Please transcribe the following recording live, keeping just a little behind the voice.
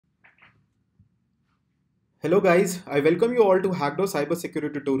Hello guys, I welcome you all to Hackdoor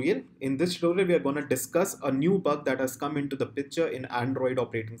cybersecurity tutorial. In this tutorial, we are going to discuss a new bug that has come into the picture in Android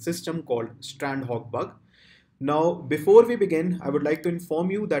operating system called StrandHogg Bug. Now, before we begin, I would like to inform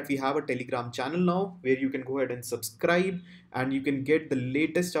you that we have a Telegram channel now where you can go ahead and subscribe and you can get the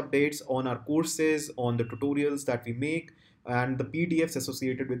latest updates on our courses, on the tutorials that we make, and the PDFs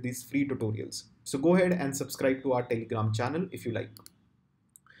associated with these free tutorials. So go ahead and subscribe to our Telegram channel if you like.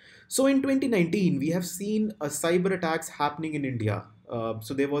 So in 2019, we have seen cyber attacks happening in India.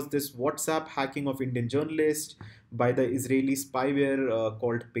 So there was this WhatsApp hacking of Indian journalists by the Israeli spyware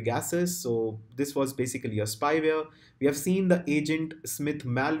called Pegasus. So this was basically a spyware. We have seen the Agent Smith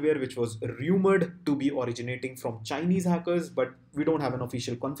malware, which was rumored to be originating from Chinese hackers, but we don't have an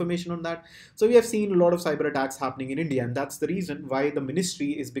official confirmation on that. So we have seen a lot of cyber attacks happening in India, and that's the reason why the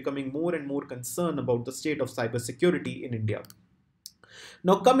ministry is becoming more and more concerned about the state of cybersecurity in India.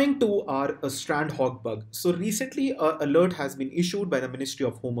 Now coming to our StrandHogg bug. So recently an alert has been issued by the Ministry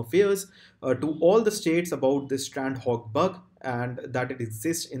of Home Affairs to all the states about this StrandHogg bug and that it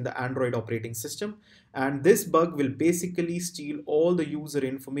exists in the Android operating system. And this bug will basically steal all the user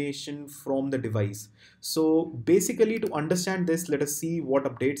information from the device. So basically to understand this, let us see what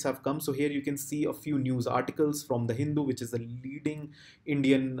updates have come. So here you can see a few news articles from The Hindu, which is the leading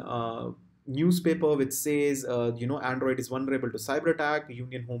Indian newspaper, which says Android is vulnerable to cyber attack,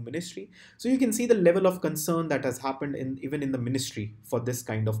 Union Home Ministry. So you can see the level of concern that has happened even in the ministry for this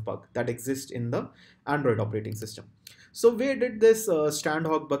kind of bug that exists in the Android operating system. So where did this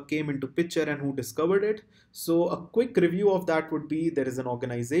StrandHogg bug came into picture and who discovered it? So a quick review of that would be there is an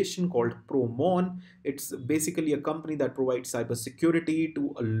organization called ProMon. It's basically a company that provides cybersecurity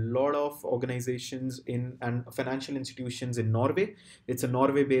to a lot of organizations and financial institutions in Norway. It's a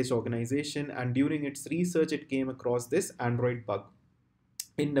Norway-based organization, and during its research, it came across this Android bug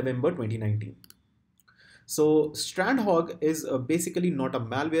in November 2019. So StrandHogg is basically not a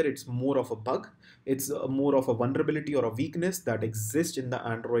malware, it's more of a bug. It's more of a vulnerability or a weakness that exists in the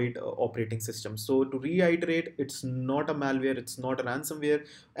Android operating system. So to reiterate, it's not a malware, it's not a ransomware,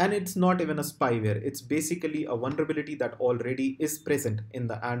 and it's not even a spyware. It's basically a vulnerability that already is present in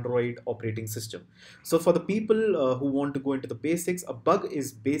the Android operating system. So for the people who want to go into the basics, a bug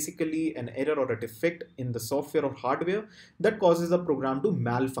is basically an error or a defect in the software or hardware that causes a program to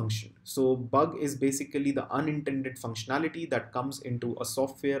malfunction. So bug is basically the unintended functionality that comes into a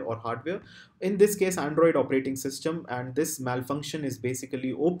software or hardware, in this case Android operating system, and this malfunction is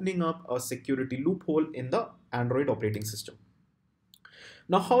basically opening up a security loophole in the Android operating system.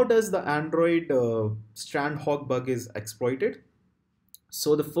 Now how does the Android StrandHogg bug is exploited?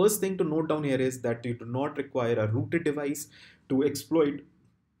 So the first thing to note down here is that you do not require a rooted device to exploit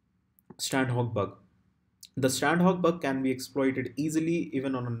StrandHogg bug. The StrandHogg bug can be exploited easily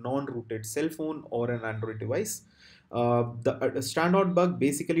even on a non-rooted cell phone or an Android device. The StrandHogg bug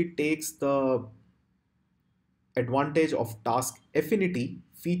basically takes the advantage of task affinity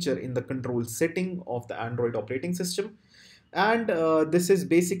feature in the control setting of the Android operating system. And this is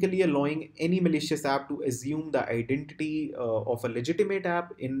basically allowing any malicious app to assume the identity of a legitimate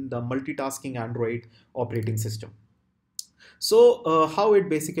app in the multitasking Android operating system. So how it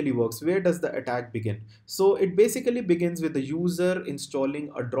basically works, where does the attack begin? So it basically begins with the user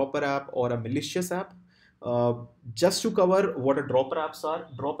installing a dropper app or a malicious app. Just to cover what a dropper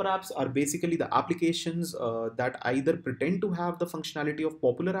apps are basically the applications that either pretend to have the functionality of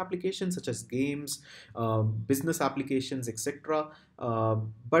popular applications such as games, business applications, etc.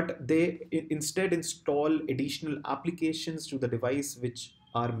 But they instead install additional applications to the device which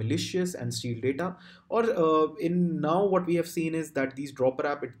are malicious and steal data, or in now what we have seen is that these dropper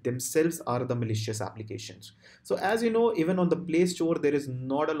app themselves are the malicious applications. So as you know, even on the Play Store there is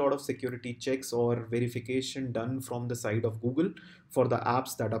not a lot of security checks or verification done from the side of Google for the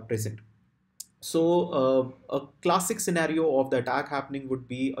apps that are present. So a classic scenario of the attack happening would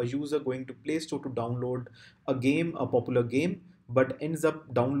be a user going to Play Store to download a game, a popular game, but ends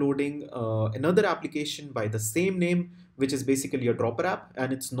up downloading another application by the same name, which is basically a dropper app,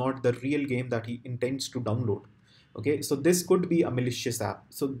 and it's not the real game that he intends to download. Okay, so this could be a malicious app.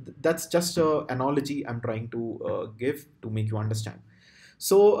 So that's just an analogy I'm trying to give to make you understand.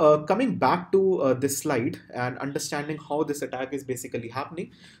 So coming back to this slide and understanding how this attack is basically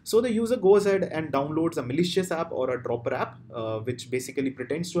happening. So the user goes ahead and downloads a malicious app or a dropper app, which basically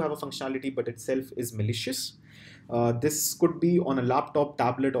pretends to have a functionality but itself is malicious. This could be on a laptop,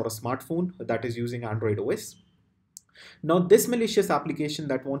 tablet, or a smartphone that is using Android OS. Now this malicious application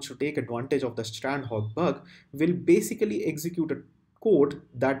that wants to take advantage of the StrandHogg bug will basically execute a code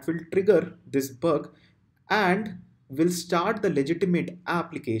that will trigger this bug and will start the legitimate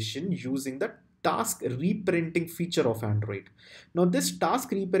application using the task reprinting feature of Android. Now, this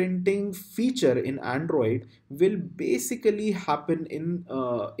task reprinting feature in Android will basically happen in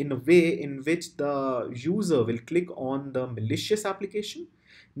a way in which the user will click on the malicious application.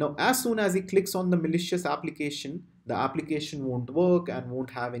 Now, as soon as he clicks on the malicious application, the application won't work and won't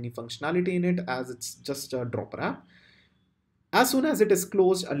have any functionality in it, as it's just a dropper app. As soon as it is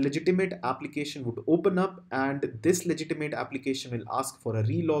closed, a legitimate application would open up, and this legitimate application will ask for a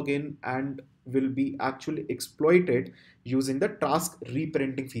relogin and will be actually exploited using the task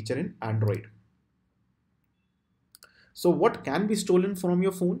reprinting feature in Android. So what can be stolen from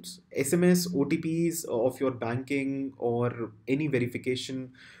your phones? SMS, OTPs of your banking or any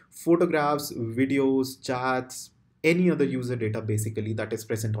verification, photographs, videos, chats, any other user data basically that is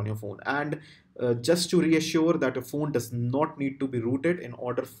present on your phone. And just to reassure that a phone does not need to be rooted in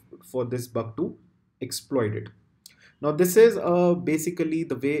order for this bug to exploit it. Now this is basically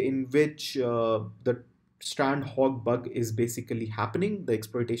the way in which the StrandHogg bug is basically happening. The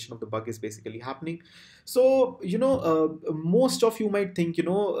exploitation of the bug is basically happening. So, most of you might think,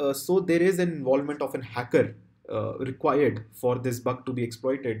 so there is an involvement of an hacker required for this bug to be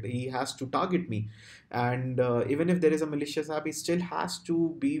exploited. He has to target me. And even if there is a malicious app, he still has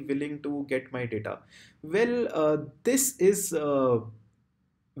to be willing to get my data. Well, this is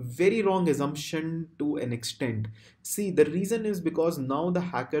very wrong assumption to an extent. See, the reason is because now the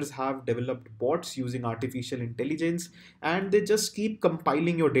hackers have developed bots using artificial intelligence, and they just keep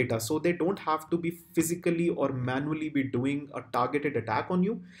compiling your data, so they don't have to be physically or manually be doing a targeted attack on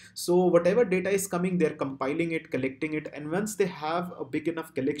you. So whatever data is coming, they're compiling it, collecting it, and once they have a big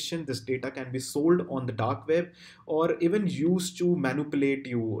enough collection, this data can be sold on the dark web or even used to manipulate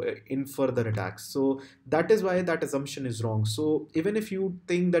you in further attacks. So that is why that assumption is wrong. So even if you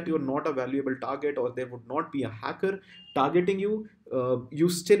think that you're not a valuable target or there would not be a hacker targeting you, you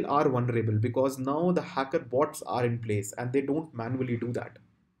still are vulnerable, because now the hacker bots are in place and they don't manually do that.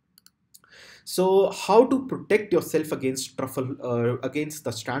 So how to protect yourself against against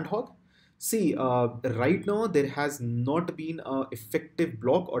the StrandHogg? See, right now there has not been an effective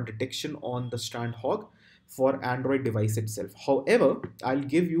block or detection on the StrandHogg for Android device itself. However, I'll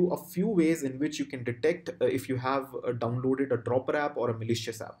give you a few ways in which you can detect if you have downloaded a dropper app or a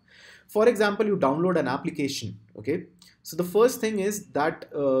malicious app. For example, you download an application, okay? So the first thing is that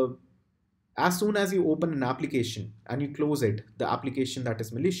as soon as you open an application and you close it, the application that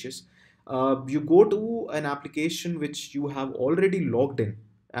is malicious, you go to an application which you have already logged in,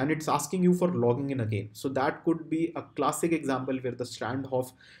 and it's asking you for logging in again. So that could be a classic example where the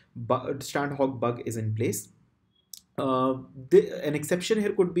StrandHogg bug is in place. An exception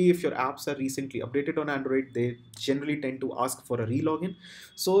here could be if your apps are recently updated on Android, they generally tend to ask for a relogin.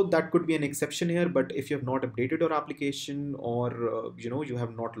 So that could be an exception here. But if you have not updated your application, or you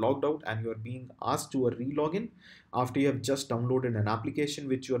have not logged out and you are being asked to a relogin after you have just downloaded an application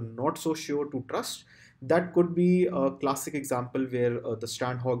which you are not so sure to trust, that could be a classic example where the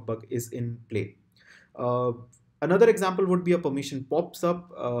StrandHogg bug is in play. Another example would be a permission pops up,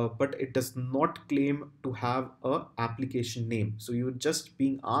 but it does not claim to have a application name. So you're just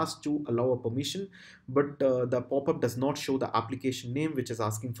being asked to allow a permission, but the pop-up does not show the application name which is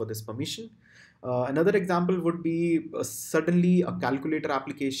asking for this permission. Another example would be suddenly a calculator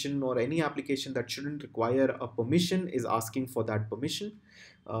application or any application that shouldn't require a permission is asking for that permission.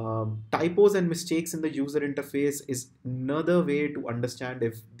 Typos and mistakes in the user interface is another way to understand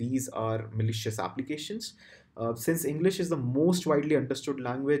if these are malicious applications. Since English is the most widely understood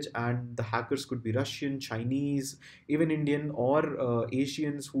language, and the hackers could be Russian, Chinese, even Indian, or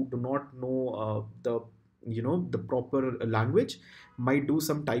Asians who do not know the proper language, might do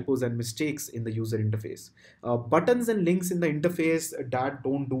some typos and mistakes in the user interface. Buttons and links in the interface that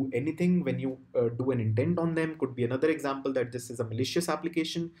don't do anything when you do an intent on them could be another example that this is a malicious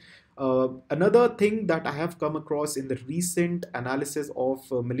application. Another thing that I have come across in the recent analysis of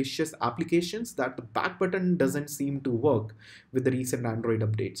malicious applications, that the back button doesn't seem to work with the recent Android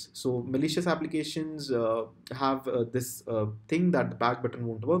updates. So malicious applications have this thing that the back button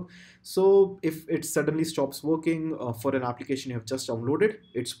won't work. So if it suddenly stops working for an application you have just downloaded,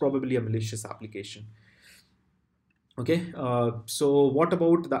 it's probably a malicious application. Okay, so what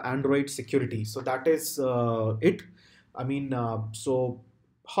about the Android security? So that is it. I mean, so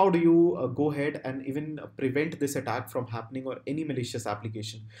how do you go ahead and even prevent this attack from happening, or any malicious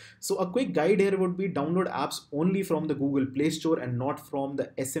application? So a quick guide here would be download apps only from the Google Play Store and not from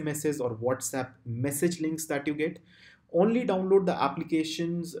the SMSs or WhatsApp message links that you get. Only download the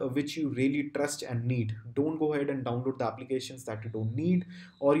applications which you really trust and need. Don't go ahead and download the applications that you don't need,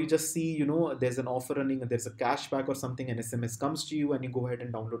 or you just see, there's an offer running and there's a cashback or something, an SMS comes to you and you go ahead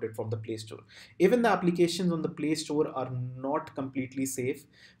and download it from the Play Store. Even the applications on the Play Store are not completely safe.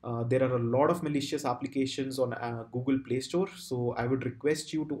 There are a lot of malicious applications on Google Play Store, so I would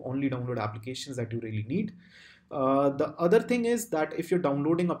request you to only download applications that you really need. The other thing is that if you're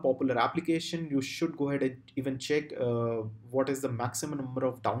downloading a popular application, you should go ahead and even check what is the maximum number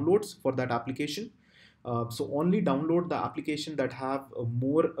of downloads for that application. So only download the application that have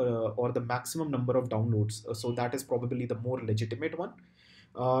more or the maximum number of downloads. So that is probably the more legitimate one.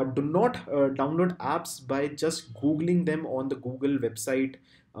 Do not download apps by just Googling them on the Google website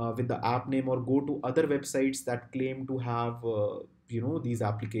with the app name, or go to other websites that claim to have these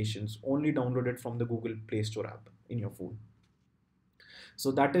applications. Only download it from the Google Play Store app in your phone.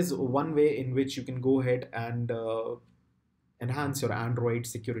 So that is one way in which you can go ahead and enhance your Android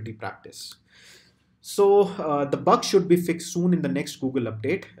security practice. So the bug should be fixed soon in the next Google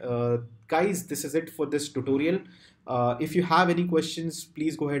update. Guys, this is it for this tutorial. If you have any questions,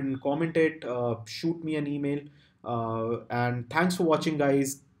 please go ahead and comment it, shoot me an email, and thanks for watching,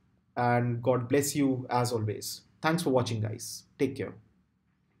 guys, and God bless you as always. Thanks for watching, guys. Take care.